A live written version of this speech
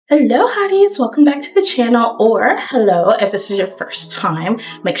Hello hotties, welcome back to the channel, or hello if this is your first time.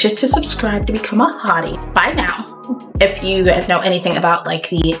 Make sure to subscribe to become a hottie. By now, if you guys know anything about like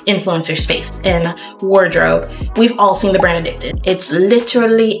the influencer space and wardrobe, we've all seen the brand Edikted. It's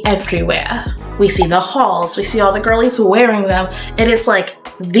literally everywhere. We see the hauls, we see all the girlies wearing them. It is like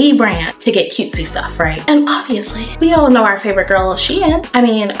the brand to get cutesy stuff, right? And obviously, we all know our favorite girl, Shein. I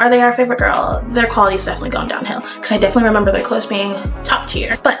mean, are they our favorite girl? Their quality's definitely gone downhill because I definitely remember their clothes being top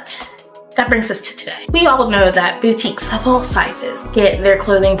tier. But that brings us to today. We all know that boutiques of all sizes get their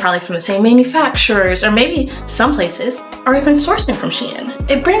clothing probably from the same manufacturers, or maybe some places are even sourcing from Shein.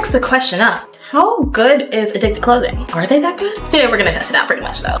 It brings the question up, how good is Edikted clothing? Are they that good? Today we're gonna test it out pretty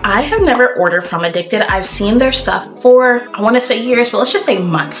much though. I have never ordered from Edikted. I've seen their stuff for, I wanna say years, but let's just say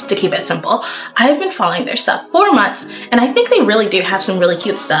months to keep it simple. I've been following their stuff for months, and I think they really do have some really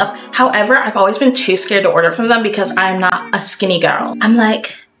cute stuff. However, I've always been too scared to order from them because I'm not a skinny girl. I'm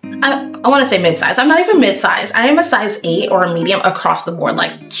like, I want to say mid-size. I'm not even mid-size. I am a size 8 or a medium across the board,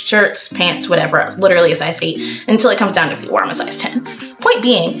 like shirts, pants, whatever. It's literally a size 8 until it comes down to feet where I'm a size 10. Point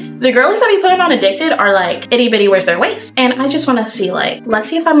being, the girlies that be putting on Edikted are like itty bitty where's their waist. And I just want to see like,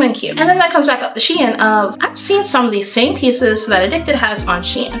 let's see if I'm in cute. And then that comes back up to Shein of, I've seen some of these same pieces that Edikted has on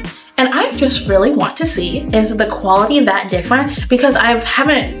Shein. And I just really want to see, is the quality that different? Because I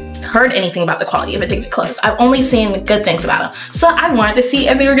haven't heard anything about the quality of Edikted clothes. I've only seen good things about them. So I wanted to see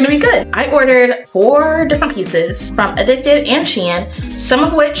if they were gonna be good. I ordered 4 different pieces from Edikted and Shein, some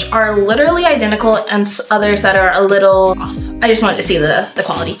of which are literally identical and others that are a little off. I just wanted to see the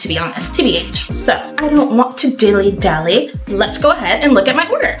quality, to be honest, TBH. So I don't want to dilly-dally. Let's go ahead and look at my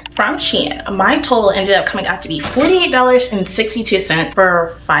order from Shein. My total ended up coming out to be $48.62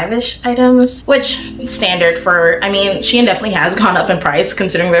 for 5-ish items, which standard for, I mean, Shein definitely has gone up in price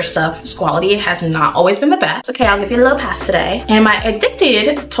considering their stuff's quality has not always been the best. Okay, I'll give you a little pass today. And my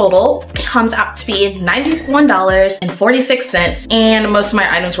Edikted total comes out to be $91.46, and most of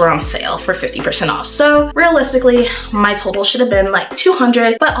my items were on sale for 50% off. So realistically, my total should have been like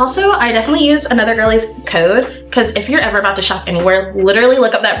 $200, but also I definitely use another girlie's code, because if you're ever about to shop anywhere, literally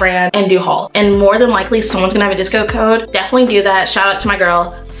look up that brand and do haul. And more than likely someone's gonna have a discount code. Definitely do that. Shout out to my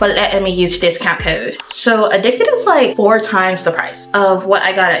girl for letting me use discount code. So Edikted is like 4 times the price of what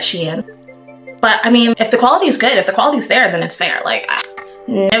I got at Shein. But I mean, if the quality is good, if the quality's there, then it's there. Like,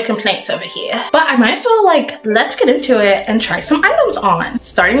 no complaints over here. But I might as well like, let's get into it and try some items on.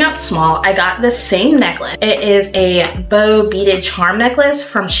 Starting out small, I got the same necklace. It is a bow beaded charm necklace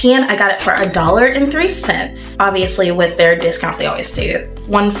from Shein. I got it for $1.03. Obviously with their discounts, they always do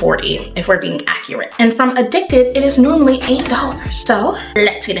 $1.40 if we're being accurate. And from Edikted, it is normally $8. So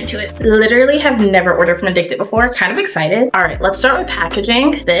let's get into it. Literally have never ordered from Edikted before. Kind of excited. All right, let's start with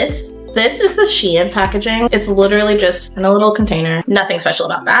packaging. This is the Shein packaging. It's literally just in a little container. Nothing special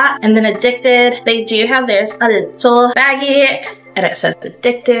about that. And then Edikted, they do have this a little baggie, and it says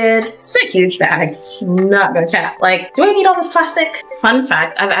Edikted. It's a huge bag. Not gonna cap. Like, do I need all this plastic? Fun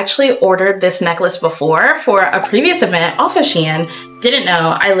fact, I've actually ordered this necklace before for a previous event off of Shein. Didn't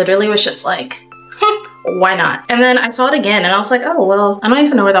know. I literally was just like, why not? And then I saw it again and I was like, oh, well, I don't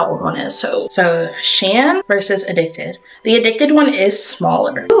even know where that old one is. So Shein versus Edikted. The Edikted one is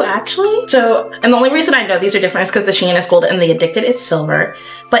smaller. Oh, actually? So, and the only reason I know these are different is because the Shein is gold and the Edikted is silver.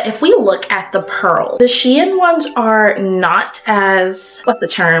 But if we look at the pearl, the Shein ones are not as, what's the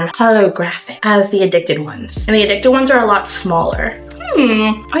term? Holographic as the Edikted ones. And the Edikted ones are a lot smaller.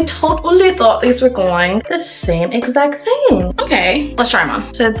 I totally thought these were going the same exact thing. Okay, let's try them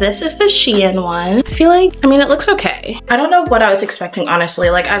on. So this is the Shein one. I feel like, I mean, it looks okay. I don't know what I was expecting, honestly.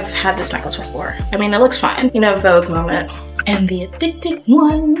 Like, I've had this necklace before. I mean, it looks fine. You know, Vogue moment. And the Edikted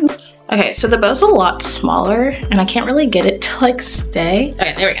one. Okay, so the bow's a lot smaller and I can't really get it to like stay.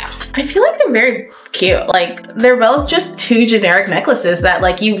 Okay, there we go. I feel like they're very cute. Like, they're both just 2 generic necklaces that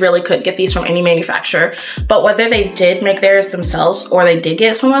like you really could get these from any manufacturer. But whether they did make theirs themselves or they did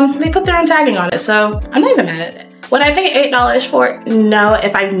get someone, they put their own tagging on it. So I'm not even mad at it. Would I pay $8 for it? No,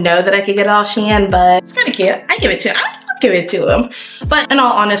 if I know that I could get it off Shein, but it's kind of cute. I give it to him. I'll give it to him. But in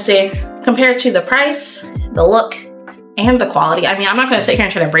all honesty, compared to the price, the look, and the quality. I mean, I'm not gonna sit here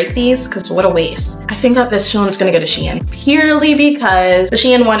and try to break these because what a waste. I think that this one's gonna go to Shein purely because the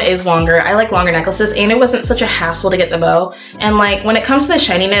Shein one is longer. I like longer necklaces and it wasn't such a hassle to get the bow. And like when it comes to the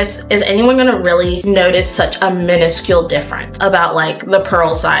shininess, is anyone gonna really notice such a minuscule difference about like the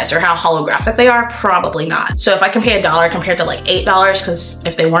pearl size or how holographic they are? Probably not. So if I can pay $1 compared to like $8, because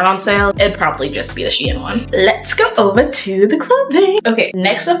if they weren't on sale, it'd probably just be the Shein one. Let's go over to the clothing. Okay,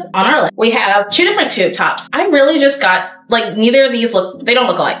 next up on our list, we have 2 different tube tops. I really just got Like neither of these they don't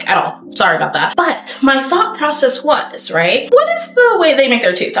look alike at all. Sorry about that. But my thought process was, right, what is the way they make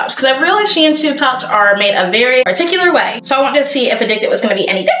their tube tops? Because I realized Shein tube tops are made a very particular way. So I wanted to see if Edikted was going to be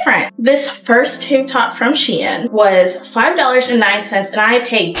any different. This first tube top from Shein was $5.09 and I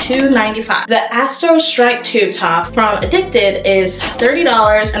paid $2.95. The Astro Stripe tube top from Edikted is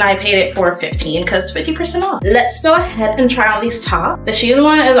 $30 and I paid it for $15 because 50% off. Let's go ahead and try on these tops. The Shein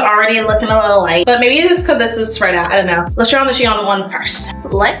one is already looking a little light, but maybe it's because this is spread out. I don't know. Let's try on the Shein one first.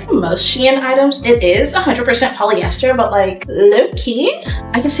 Like most Shein items, it is 100% polyester, but like low-key,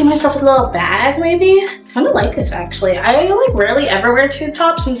 I can see myself with a little bag maybe. Kind of like this actually. I like rarely ever wear tube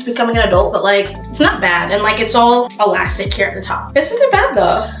tops since becoming an adult, but like it's not bad. And like it's all elastic here at the top. This isn't bad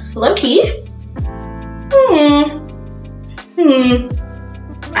though. Low-key.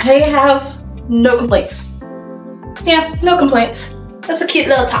 I have no complaints. Yeah, no complaints. That's a cute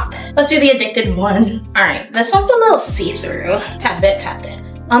little top. Let's do the Edikted one. All right, this one's a little see-through. Tap it, tap it.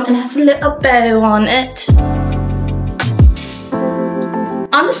 And it has a little bow on it.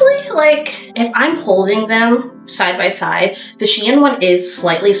 Honestly, like if I'm holding them side by side, the Shein one is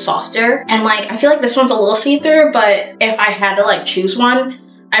slightly softer. And like, I feel like this one's a little see-through, but if I had to like choose one,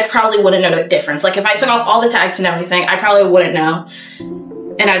 I probably wouldn't know the difference. Like if I took off all the tags and everything, I probably wouldn't know.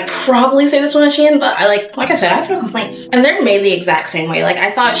 And I'd probably say this one is Shein, but I like I said, I have no complaints. And they're made the exact same way. Like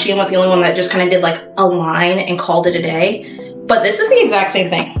I thought Shein was the only one that just kind of did like a line and called it a day. But this is the exact same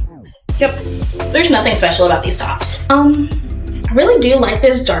thing. Yep, there's nothing special about these tops. I really do like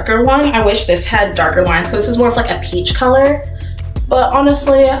this darker one. I wish this had darker lines because this is more of like a peach color. But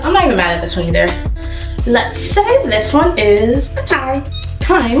honestly, I'm not even mad at this one either. Let's say this one is a tie.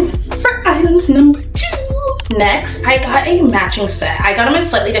 Time for items number 2. Next, I got a matching set. I got them in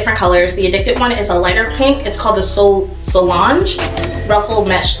slightly different colors. The Edikted one is a lighter pink. It's called the Solange ruffle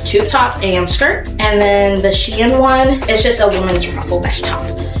mesh tube top and skirt. And then the Shein one is just a woman's ruffle mesh top.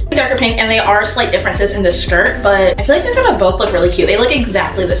 Darker pink, and they are slight differences in the skirt, but I feel like they're gonna both look really cute. They look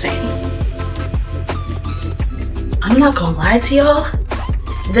exactly the same. I'm not gonna lie to y'all.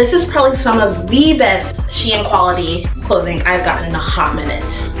 This is probably some of the best Shein quality clothing I've gotten in a hot minute.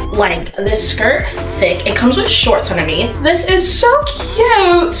 Like this skirt, thick. It comes with shorts underneath. This is so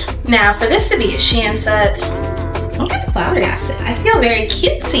cute. Now for this to be a Shein set, I'm kind of flabbergasted. I feel very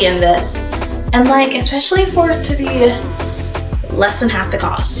cutesy in this. And like, especially for it to be less than half the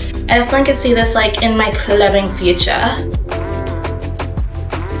cost. I definitely could see this like in my clubbing future.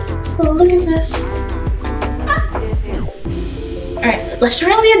 Oh, look at this. Alright, let's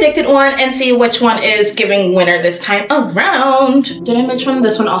try on the Edikted one and see which one is giving winner this time around. Did I mention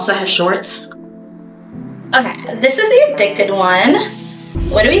this one also has shorts? Okay, this is the Edikted one.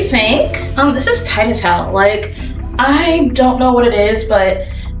 What do we think? This is tight as hell. Like, I don't know what it is, but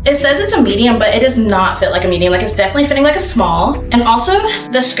it says it's a medium, but it does not fit like a medium. Like, it's definitely fitting like a small. And also,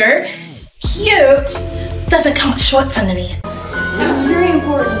 the skirt, cute, doesn't come with shorts underneath. That's very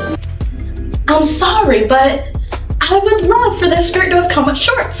important. I'm sorry, but I would love for this skirt to have come with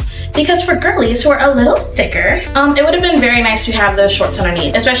shorts, because for girlies who are a little thicker, it would have been very nice to have those shorts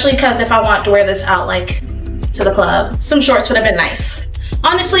underneath, especially because if I want to wear this out like to the club, some shorts would have been nice.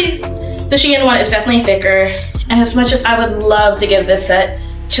 Honestly, the Shein one is definitely thicker, and as much as I would love to give this set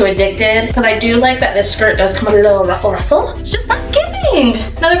to Edikted, because I do like that this skirt does come with a little ruffle, it's just not giving.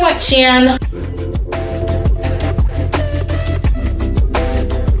 Another point, Shein.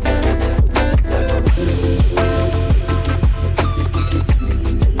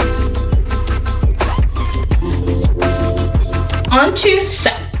 On to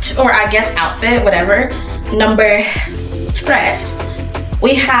set, or I guess outfit, whatever, number 3.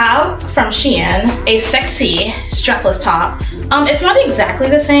 We have from Shein a sexy strapless top. It's not exactly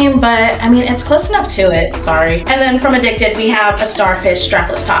the same, but I mean, it's close enough to it, sorry. And then from Edikted, we have a starfish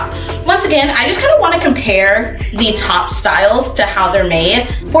strapless top. Once again, I just kind of want to compare the top styles to how they're made.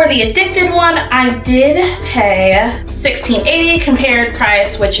 For the Edikted one, I did pay $16.80 compared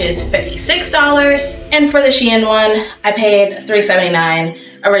price, which is $56. And for the Shein one, I paid $3.79,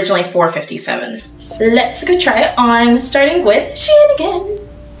 originally $4.57. Let's go try it on, starting with Shein again.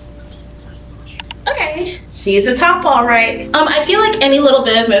 Okay, she's a top, all right. I feel like any little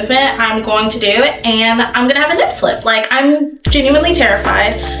bit of movement I'm going to do, and I'm gonna have a nip slip. Like, I'm genuinely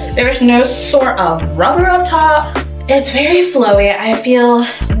terrified. There's no sort of rubber up top. It's very flowy. I feel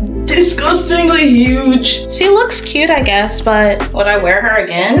disgustingly huge. She looks cute, I guess, but would I wear her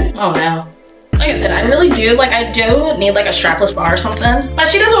again? Oh no. Like I said, I really do, like, I do need like a strapless bar or something, but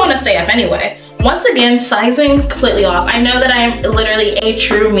she doesn't want to stay up anyway. Once again, sizing completely off. I know that I'm literally a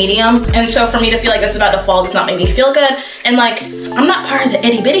true medium, and so for me to feel like this is about to fall does not make me feel good. And like, I'm not part of the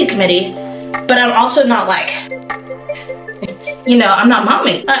itty bitty committee, but I'm also not like you know, I'm not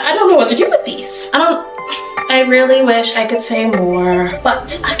mommy. I don't know what to do with these. I really wish I could say more,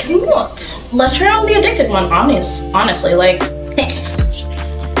 but I cannot. Let's try on the Edikted one, honestly, like,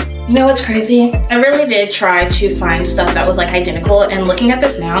 you know what's crazy? I really did try to find stuff that was like identical, and looking at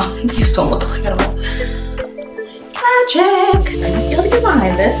this now, these don't look like at all. Magic! I might be able to get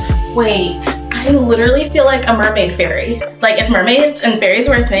behind this. Wait, I literally feel like a mermaid fairy. Like if mermaids and fairies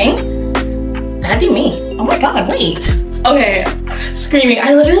were a thing, that'd be me. Oh my god, wait. Okay, screaming.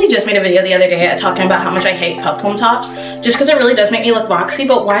 I literally just made a video the other day talking about how much I hate peplum tops, just because it really does make me look boxy,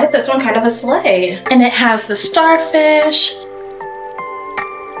 but why is this one kind of a sleigh? And it has the starfish.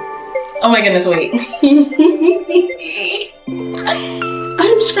 Oh my goodness, wait.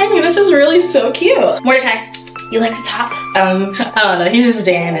 I'm screaming, this is really so cute. Mordecai, you like the top? I don't know, he's just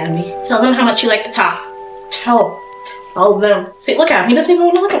staring at me. Tell them how much you like the top. Tell them. See, look at him, he doesn't even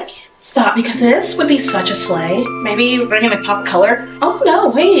want to look at me. Stop, because this would be such a sleigh. Maybe bring in a pop color. Oh no,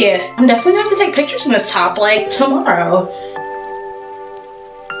 wait. I'm definitely gonna have to take pictures in this top, like, tomorrow.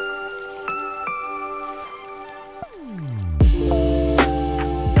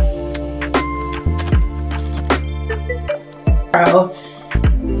 Bro,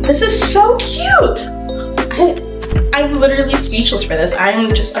 this is so cute. I'm literally speechless for this.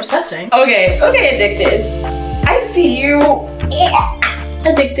 I'm just obsessing. Okay, Edikted. I see you.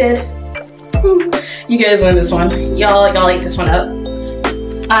 Edikted. You guys win this one. Y'all eat this one up.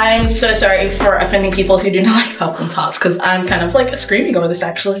 I'm so sorry for offending people who do not like peplum tops, because I'm kind of like screaming over this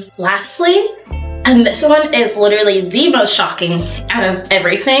actually. Lastly, and this one is literally the most shocking out of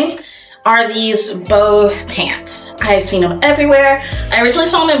everything, are these bow pants. I've seen them everywhere. I originally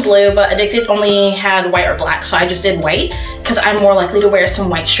saw them in blue, but Edikted only had white or black, so I just did white because I'm more likely to wear some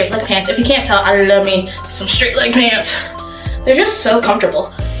white straight leg pants. If you can't tell, I love me some straight leg pants. They're just so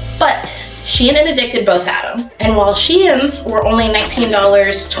comfortable. But Shein and Edikted both had them. And while Shein's were only $19,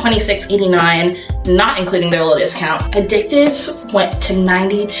 $26.89, not including their little discount, Edikted's went to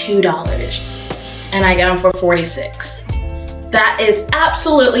 $92. And I got them for $46. That is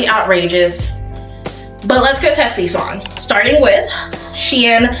absolutely outrageous. But let's go test these on. Starting with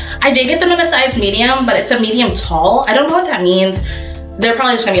Shein. I did get them in a size medium, but it's a medium tall. I don't know what that means. They're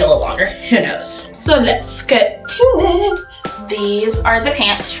probably just gonna be a little longer. Who knows? So let's get to it. These are the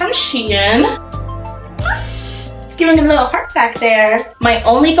pants from Shein. It's giving a little heart back there. My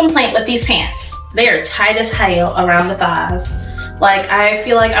only complaint with these pants, they are tight as hell around the thighs. Like, I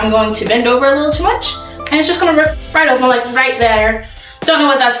feel like I'm going to bend over a little too much, and it's just gonna rip right open, like right there. Don't know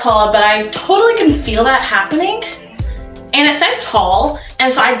what that's called, but I totally can feel that happening. And it said tall,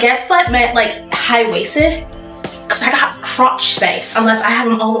 and so I guess that meant like high-waisted, because I got crotch space, unless I have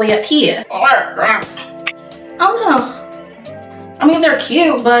them all the way up here. I don't know. I mean, they're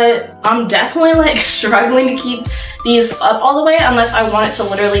cute, but I'm definitely like struggling to keep these up all the way unless I want it to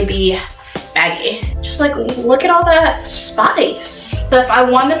literally be baggy. Just like, look at all that spice. But if I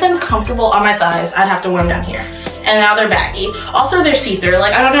wanted them comfortable on my thighs, I'd have to wear them down here. And now they're baggy. Also, they're see-through.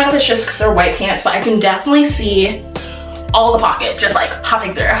 Like, I don't know if it's just because they're white pants, but I can definitely see all the pocket just like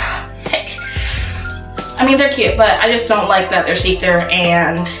popping through. Hey. I mean, they're cute, but I just don't like that they're see-through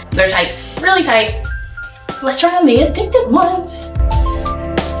and they're tight, really tight. Let's try on the Edikted ones.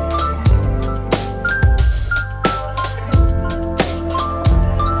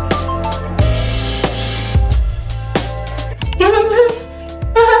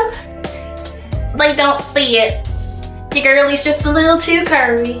 They don't fit. Your girlie's just a little too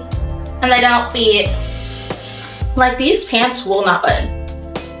curvy, and they don't fit. Like, these pants will not button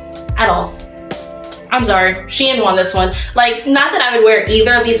at all. I'm sorry, Shein won this one. Like, not that I would wear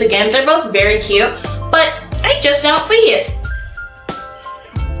either of these again. They're both very cute, but they just don't fit.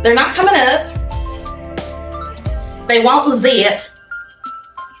 They're not coming up. They won't zip.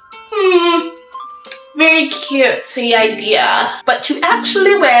 Very cutesy idea, but to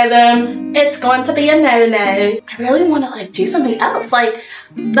actually wear them, it's going to be a no-no. I really want to like do something else. Like,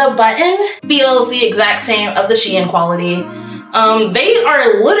 the button feels the exact same of the Shein quality. They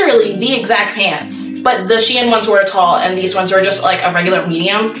are literally the exact pants, but the Shein ones were tall and these ones were just like a regular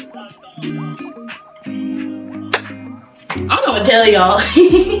medium. I don't know what to tell y'all.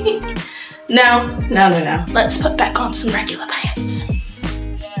 No. Let's put back on some regular pants.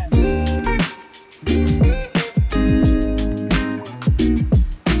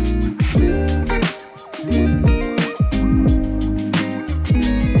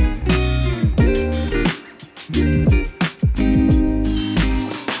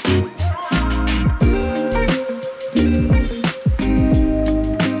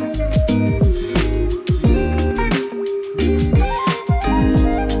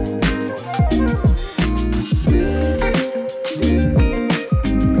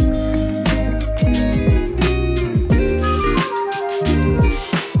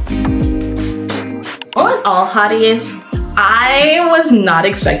 not all hotties. I was not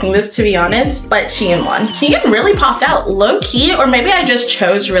expecting this, to be honest, but Shein won. Shein really popped out, low key, or maybe I just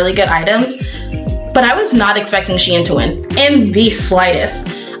chose really good items, but I was not expecting Shein to win in the slightest.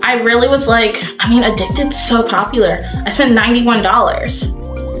 I really was like, I mean, Edikted so popular. I spent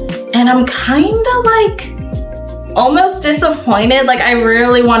 $91 and I'm kinda like almost disappointed. Like I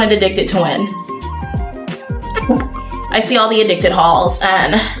really wanted Edikted to win. I see all the Edikted hauls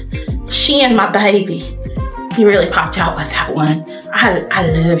and Shein, my baby, he really popped out with that one. I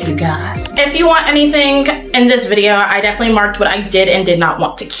love you guys. If you want anything in this video, I definitely marked what I did and did not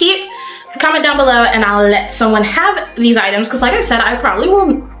want to keep. Comment down below and I'll let someone have these items, because like I said, I probably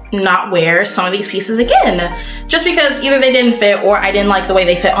will not wear some of these pieces again, just because either they didn't fit or I didn't like the way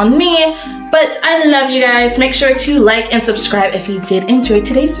they fit on me. But I love you guys. Make sure to like and subscribe if you did enjoy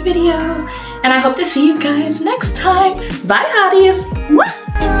today's video, and I hope to see you guys next time. Bye hotties.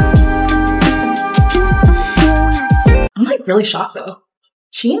 I'm like really shocked though.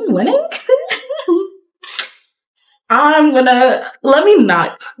 Shein winning? Let me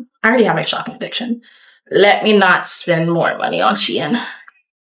not, I already have a shopping addiction. Let me not spend more money on Shein.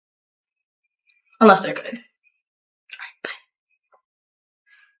 Unless they're good.